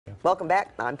Welcome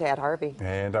back. I'm Pat Harvey.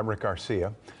 And I'm Rick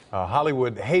Garcia.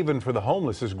 Hollywood haven for the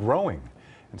homeless is growing,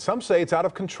 and some say it's out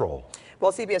of control.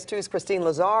 Well, CBS 2's Kristine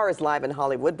Lazar is live in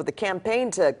Hollywood with the campaign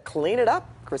to clean it up.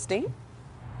 Kristine?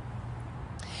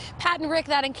 Pat and Rick,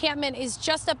 that encampment is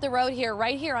just up the road here,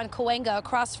 right here on Cahuenga,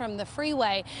 across from the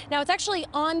freeway. Now, it's actually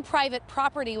on private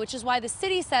property, which is why the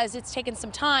city says it's taken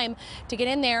some time to get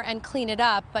in there and clean it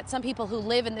up. But some people who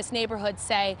live in this neighborhood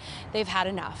say they've had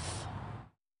enough.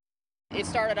 It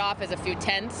started off as a few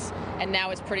tents, and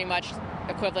now it's pretty much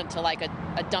equivalent to like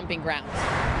a dumping ground.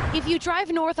 If you drive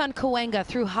north on Cahuenga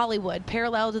through Hollywood,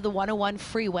 parallel to the 101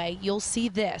 freeway, you'll see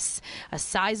this, a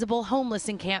sizable homeless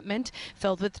encampment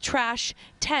filled with trash,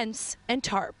 tents, and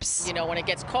tarps. You know, when it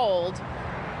gets cold,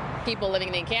 people living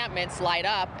in the encampments light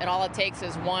up, and all it takes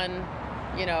is one,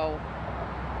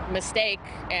 mistake,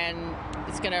 and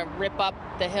it's going to rip up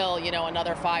the hill,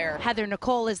 another fire. Heather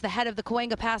Nicole is the head of the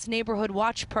Cahuenga Pass Neighborhood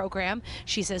Watch program.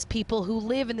 She says people who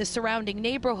live in the surrounding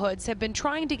neighborhoods have been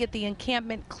trying to get the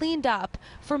encampment cleaned up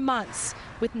for months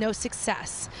with no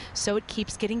success, so it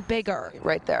keeps getting bigger.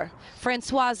 Right there.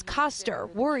 Francoise Coster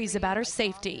worries about her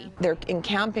safety. They're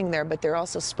encamping there, but they're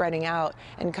also spreading out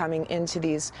and coming into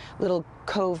these little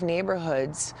cove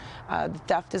neighborhoods. The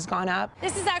theft has gone up.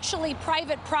 This is actually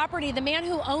private property. The man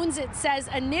who owns it says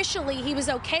initially he was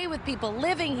okay with people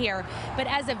living here, but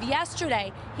as of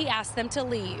yesterday, he asked them to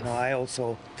leave. I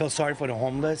also feel sorry for the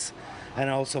homeless, and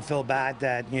I also feel bad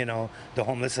that, the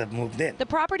homeless have moved in. The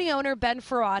property owner, Ben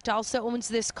Farrat, also owns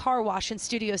this car wash in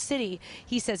Studio City.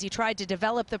 He says he tried to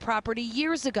develop the property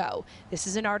years ago. This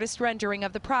is an artist rendering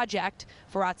of the project.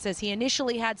 Farrat says he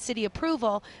initially had city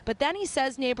approval, but then he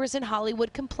says neighbors in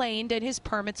Hollywood complained and his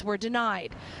permits were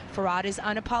denied. Farrat is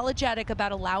unapologetic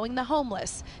about allowing the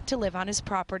homeless to live on his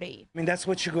property. I mean, that's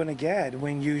what you're going to get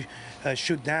when you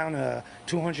shoot down a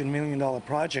 $200 million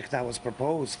project that was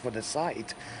proposed for the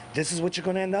site. This is what you're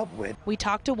going to end up with. We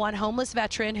talked to one homeless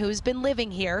veteran who's been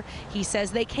living here. He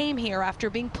says they came here after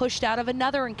being pushed out of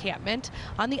another encampment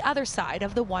on the other side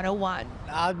of the 101.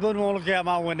 I wouldn't want to look out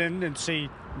my window and see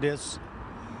this.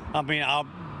 I mean,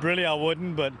 I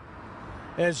wouldn't, but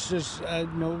it's just,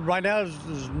 right now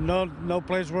there's no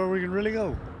place where we can really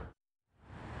go.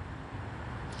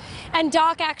 And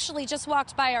Doc actually just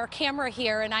walked by our camera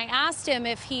here, and I asked him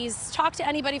if he's talked to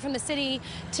anybody from the city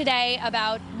today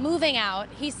about moving out.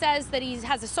 He says that he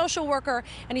has a social worker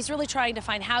and he's really trying to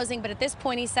find housing, but at this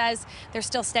point he says they're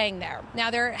still staying there.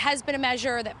 Now, there has been a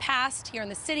measure that passed here in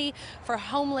the city for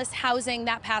homeless housing.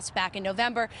 That passed back in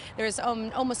November. There's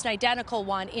almost an identical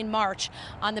one in March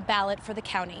on the ballot for the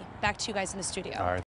county. Back to you guys in the studio. All right.